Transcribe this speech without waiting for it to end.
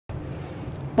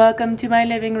Welcome to my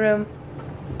living room.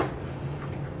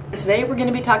 Today we're going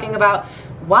to be talking about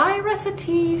why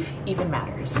recitative even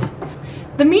matters.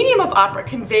 The medium of opera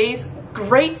conveys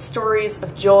great stories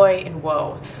of joy and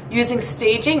woe, using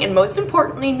staging and most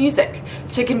importantly music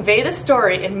to convey the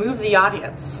story and move the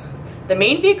audience. The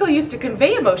main vehicle used to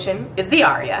convey emotion is the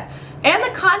aria, and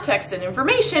the context and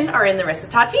information are in the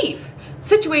recitative,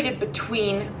 situated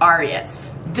between arias.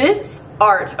 This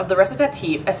art of the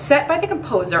recitative, as set by the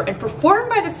composer and performed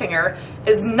by the singer,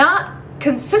 is not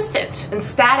consistent and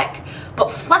static, but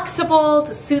flexible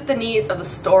to suit the needs of the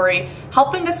story,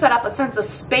 helping to set up a sense of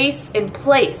space and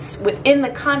place within the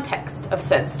context of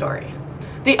said story.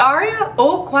 The aria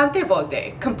O Quante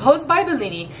Volte, composed by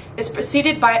Bellini, is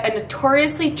preceded by a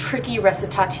notoriously tricky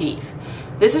recitative.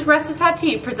 This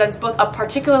recitative presents both a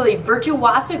particularly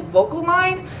virtuosic vocal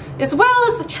line, as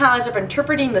well as the challenge of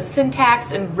interpreting the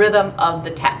syntax and rhythm of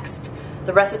the text.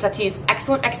 The recitative's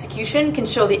excellent execution can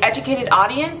show the educated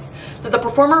audience that the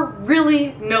performer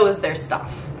really knows their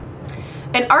stuff.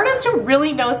 An artist who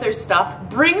really knows their stuff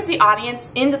brings the audience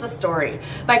into the story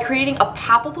by creating a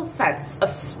palpable sense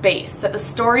of space that the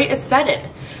story is set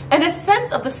in, and a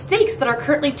sense of the stakes that are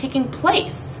currently taking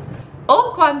place.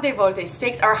 O Quante Volte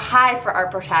stakes are high for our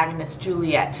protagonist,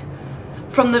 Juliet.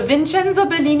 From the Vincenzo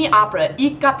Bellini opera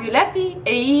I Capuleti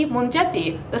e I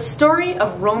Montecchi, the story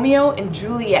of Romeo and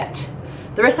Juliet.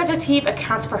 The recitative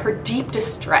accounts for her deep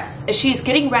distress as she's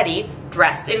getting ready,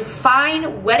 dressed in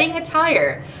fine wedding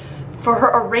attire, for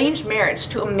her arranged marriage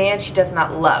to a man she does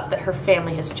not love that her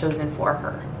family has chosen for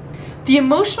her. The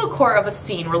emotional core of a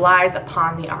scene relies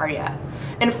upon the aria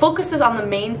and focuses on the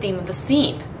main theme of the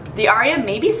scene. The aria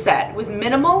may be set with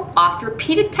minimal,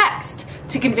 oft-repeated text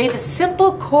to convey the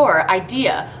simple core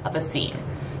idea of a scene,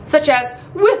 such as,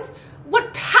 "With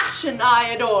what passion I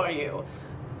adore you."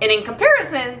 And in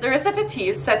comparison, the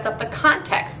recitative sets up the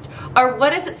context, or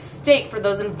what is at stake for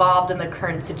those involved in the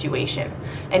current situation,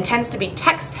 and tends to be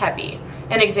text-heavy.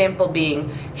 An example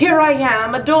being, "Here I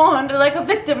am, adorned like a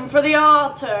victim for the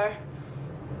altar."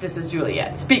 This is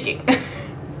Juliet speaking.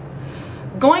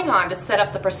 Going on to set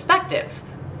up the perspective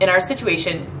in our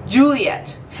situation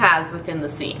Juliet has within the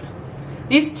scene.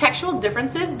 These textual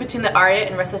differences between the aria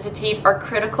and recitative are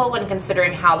critical when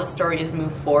considering how the story is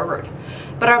moved forward,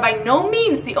 but are by no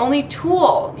means the only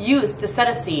tool used to set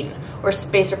a scene or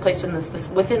space or place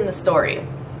within the story.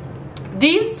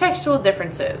 These textual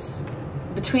differences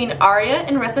between aria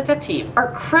and recitative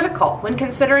are critical when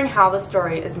considering how the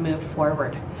story is moved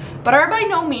forward, but are by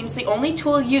no means the only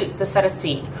tool used to set a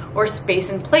scene or space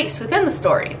and place within the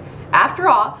story. After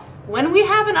all, when we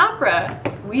have an opera,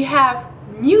 we have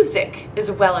music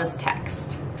as well as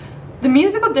text. The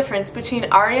musical difference between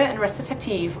aria and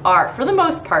recitative are, for the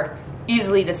most part,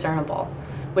 easily discernible.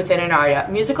 Within an aria,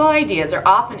 musical ideas are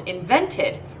often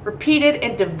invented, repeated,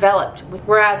 and developed,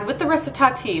 whereas with the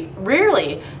recitative,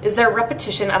 rarely is there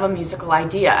repetition of a musical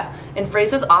idea, and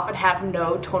phrases often have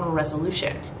no tonal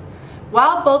resolution.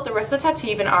 While both the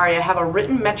recitative and aria have a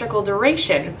written metrical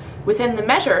duration within the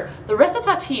measure, the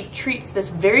recitative treats this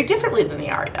very differently than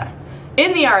the aria.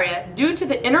 In the aria, due to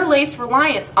the interlaced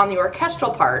reliance on the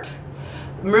orchestral part,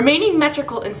 remaining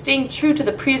metrical and staying true to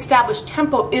the pre-established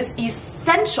tempo is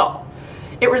essential.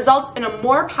 It results in a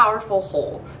more powerful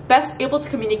whole, best able to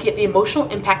communicate the emotional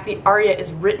impact the aria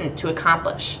is written to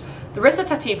accomplish. The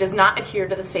recitative does not adhere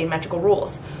to the same metrical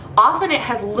rules. Often it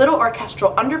has little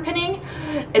orchestral underpinning,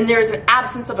 and there is an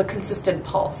absence of a consistent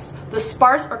pulse. The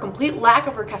sparse or complete lack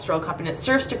of orchestral accompaniment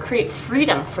serves to create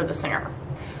freedom for the singer.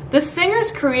 The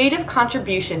singer's creative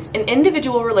contributions and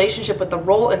individual relationship with the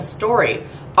role and story,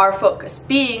 our focus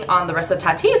being on the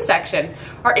recitative section,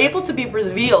 are able to be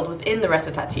revealed within the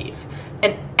recitative.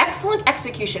 An excellent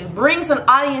execution brings an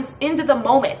audience into the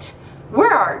moment.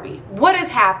 Where are we? What is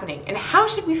happening? And how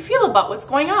should we feel about what's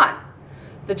going on?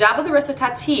 The job of the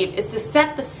recitative is to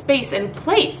set the space and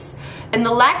place, and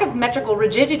the lack of metrical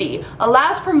rigidity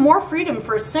allows for more freedom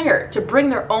for a singer to bring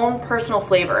their own personal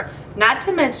flavor, not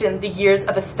to mention the years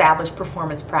of established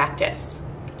performance practice.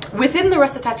 Within the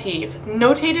recitative,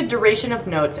 notated duration of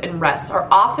notes and rests are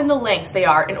often the lengths they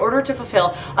are in order to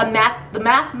fulfill the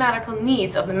mathematical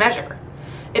needs of the measure.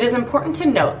 It is important to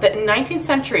note that in 19th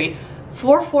century,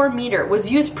 4/4 meter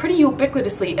was used pretty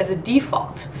ubiquitously as a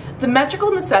default. The metrical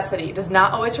necessity does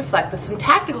not always reflect the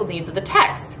syntactical needs of the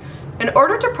text. In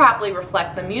order to properly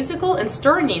reflect the musical and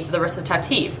story needs of the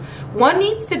recitative, one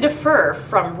needs to defer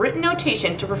from written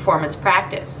notation to performance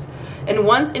practice, and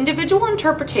one's individual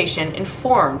interpretation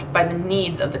informed by the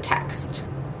needs of the text.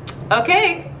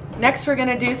 Okay, next we're going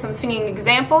to do some singing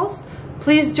examples.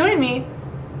 Please join me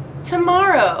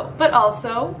tomorrow, but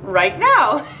also right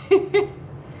now.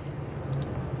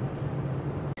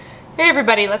 Hey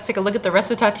everybody, let's take a look at the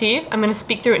recitative. I'm going to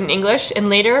speak through it in English, and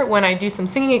later when I do some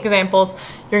singing examples,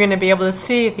 you're going to be able to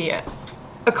see the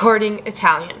according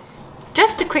Italian.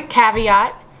 Just a quick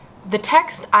caveat, the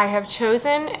text I have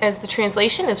chosen as the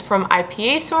translation is from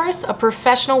IPA Source, a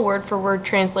professional word-for-word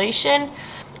translation.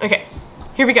 Okay,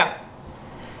 here we go.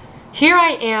 Here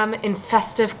I am in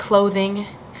festive clothing.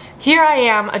 Here I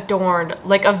am adorned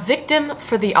like a victim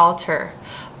for the altar.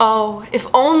 Oh, if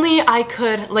only I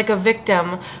could, like a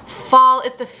victim, fall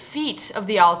at the feet of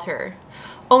the altar.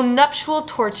 Oh, nuptial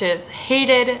torches,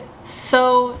 hated,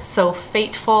 so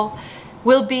fateful,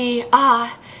 will be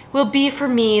for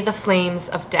me the flames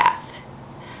of death.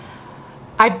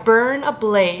 I burn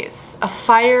ablaze, a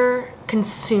fire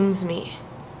consumes me.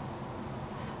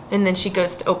 And then she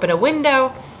goes to open a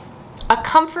window. A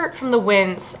comfort from the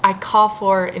winds I call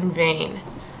for in vain.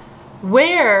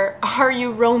 Where are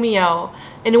you, Romeo?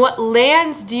 In what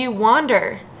lands do you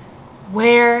wander?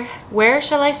 Where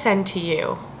shall I send to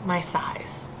you my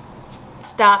sighs?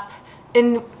 Stop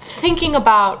in thinking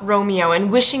about Romeo and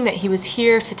wishing that he was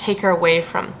here to take her away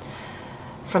from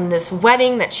this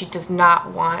wedding that she does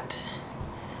not want.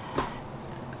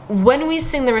 When we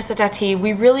sing the recitative,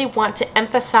 we really want to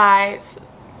emphasize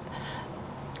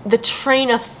the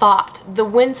train of thought, the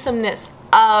winsomeness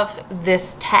of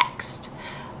this text.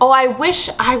 Oh, I wish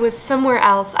I was somewhere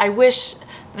else. I wish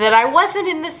that I wasn't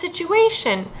in this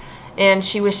situation. And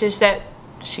she wishes that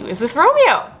she was with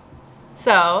Romeo.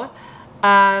 So,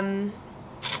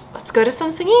 let's go to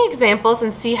some singing examples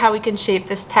and see how we can shape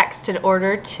this text in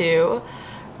order to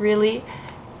really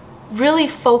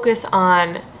focus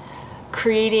on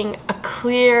creating a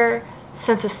clear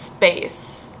sense of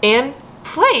space and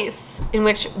place in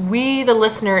which we, the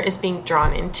listener, is being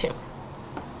drawn into.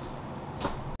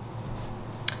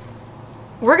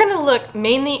 We're going to look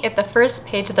mainly at the first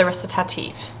page of the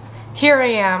recitative. Here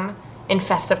I am in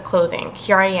festive clothing.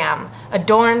 Here I am,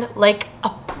 adorned like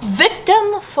a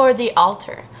victim for the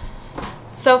altar.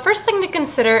 So first thing to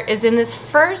consider is in this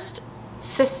first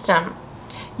system,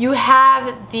 you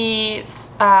have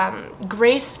these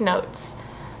grace notes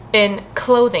in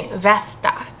clothing,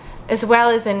 vesta, as well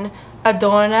as in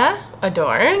adorna,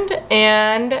 adorned,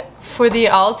 and for the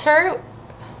altar,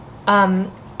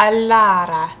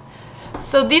 allara.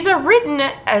 So these are written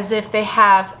as if they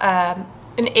have an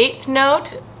eighth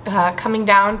note coming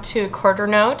down to a quarter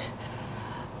note.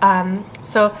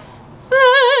 So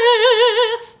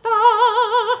vesta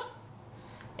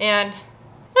and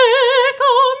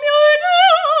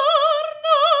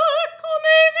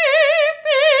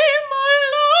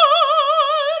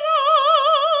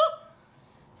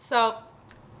so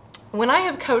when I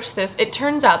have coached this, it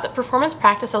turns out that performance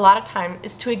practice a lot of time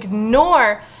is to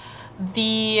ignore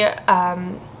the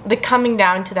coming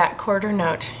down to that quarter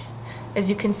note, as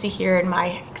you can see here in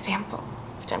my example,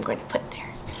 which I'm going to put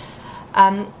there.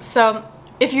 So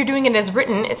if you're doing it as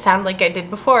written, it sounded like I did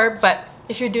before, but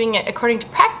if you're doing it according to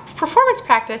performance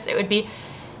practice, it would be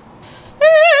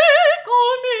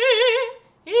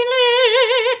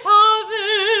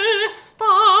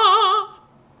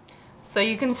so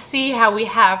you can see how we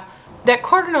have that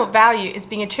quarter note value is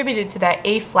being attributed to that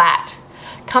A flat,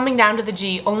 coming down to the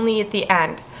G only at the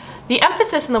end. The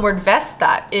emphasis in the word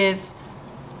vesta is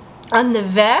on the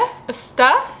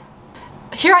vesta.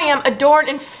 Here I am adorned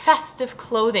in festive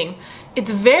clothing.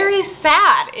 It's very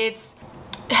sad. It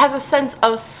has a sense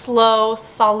of slow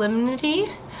solemnity,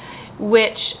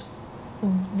 which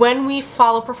when we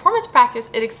follow performance practice,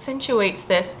 it accentuates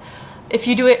this. If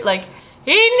you do it like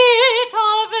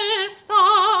Inita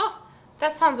vesta,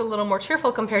 that sounds a little more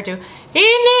cheerful compared to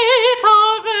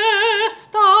Inita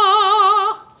vesta.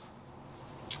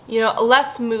 You know,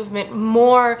 less movement,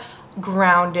 more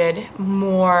grounded,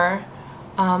 more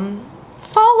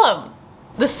solemn.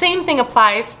 The same thing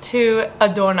applies to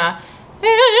adorna.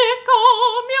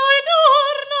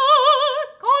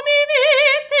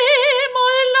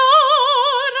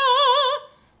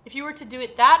 If you were to do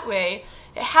it that way,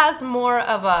 it has more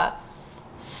of a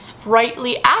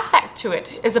sprightly affect to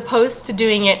it, as opposed to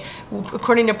doing it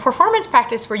according to performance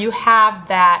practice, where you have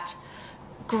that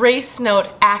grace note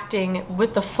acting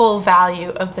with the full value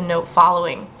of the note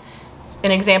following.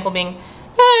 An example being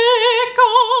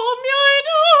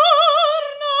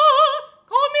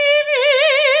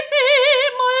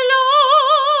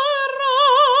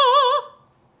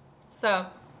so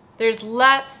there's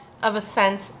less of a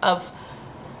sense of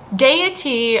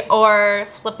gaiety or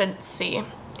flippancy,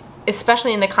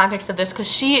 especially in the context of this, because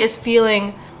she is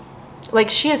feeling like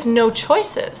she has no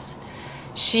choices.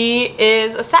 She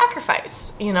is a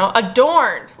sacrifice, you know,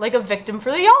 adorned like a victim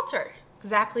for the altar,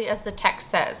 exactly as the text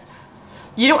says.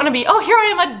 You don't want to be, oh, here I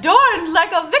am adorned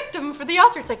like a victim for the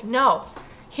altar. It's like, no,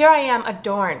 here I am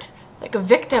adorned like a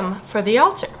victim for the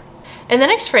altar. In the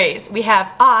next phrase, we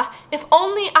have, ah, if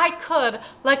only I could,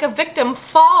 like a victim,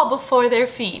 fall before their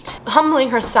feet.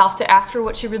 Humbling herself to ask for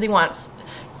what she really wants.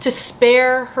 To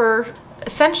spare her,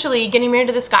 essentially, getting married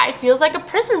to this guy feels like a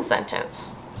prison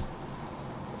sentence.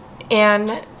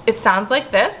 And it sounds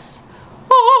like this.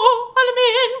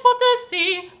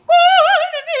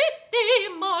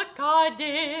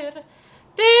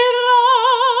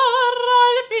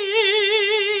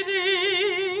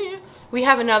 We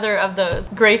have another of those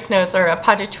grace notes or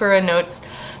partitura notes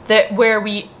where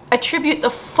we attribute the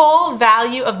full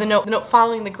value of the note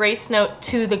following the grace note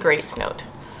to the grace note.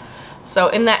 So,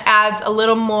 and that adds a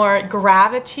little more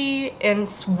gravity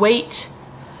and weight,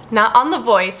 not on the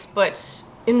voice, but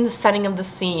in the setting of the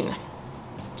scene,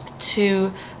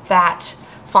 to that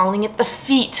falling at the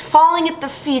feet, falling at the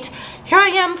feet. Here I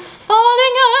am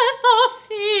falling at the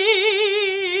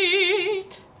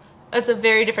feet. That's a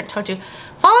very different tone too.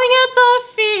 Falling at the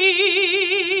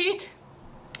feet.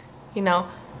 You know,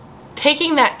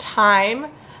 taking that time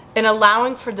and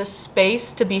allowing for the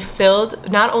space to be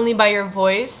filled not only by your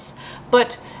voice,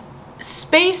 but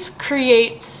space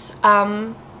creates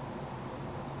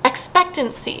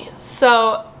expectancy.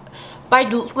 So by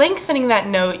lengthening that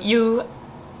note, you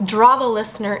draw the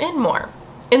listener in more.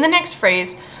 In the next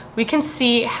phrase, we can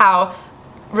see how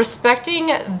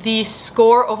respecting the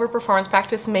score over performance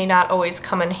practice may not always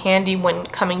come in handy when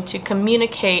coming to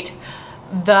communicate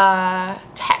the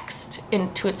text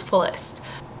into its fullest.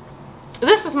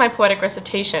 This is my poetic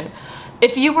recitation.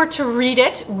 If you were to read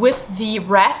it with the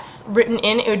rests written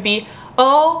in, it would be,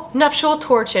 oh, nuptial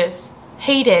torches,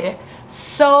 hated,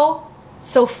 so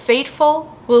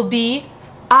fateful will be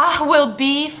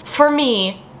for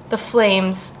me the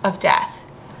flames of death.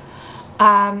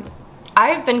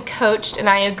 I've been coached, and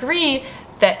I agree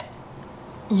that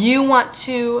you want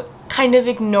to kind of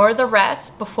ignore the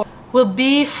rest before will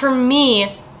be for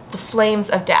me the flames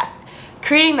of death.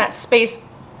 Creating that space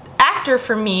after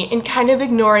for me and kind of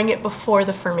ignoring it before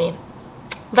the for me.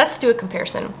 Let's do a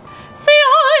comparison.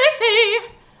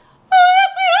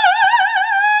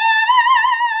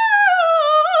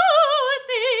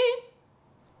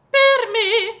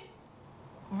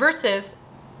 Versus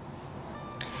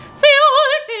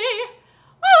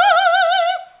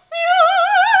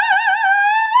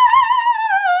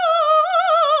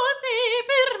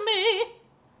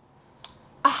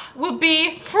will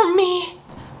be for me.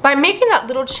 By making that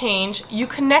little change, you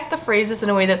connect the phrases in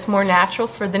a way that's more natural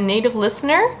for the native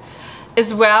listener,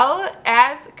 as well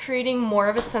as creating more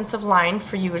of a sense of line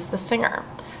for you as the singer.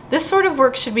 This sort of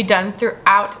work should be done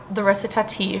throughout the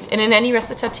recitative and in any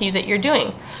recitative that you're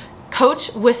doing.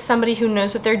 Coach with somebody who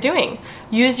knows what they're doing.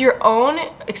 Use your own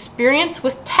experience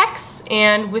with text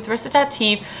and with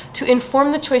recitative to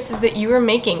inform the choices that you are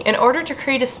making in order to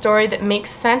create a story that makes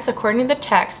sense according to the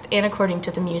text and according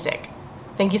to the music.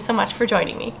 Thank you so much for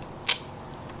joining me.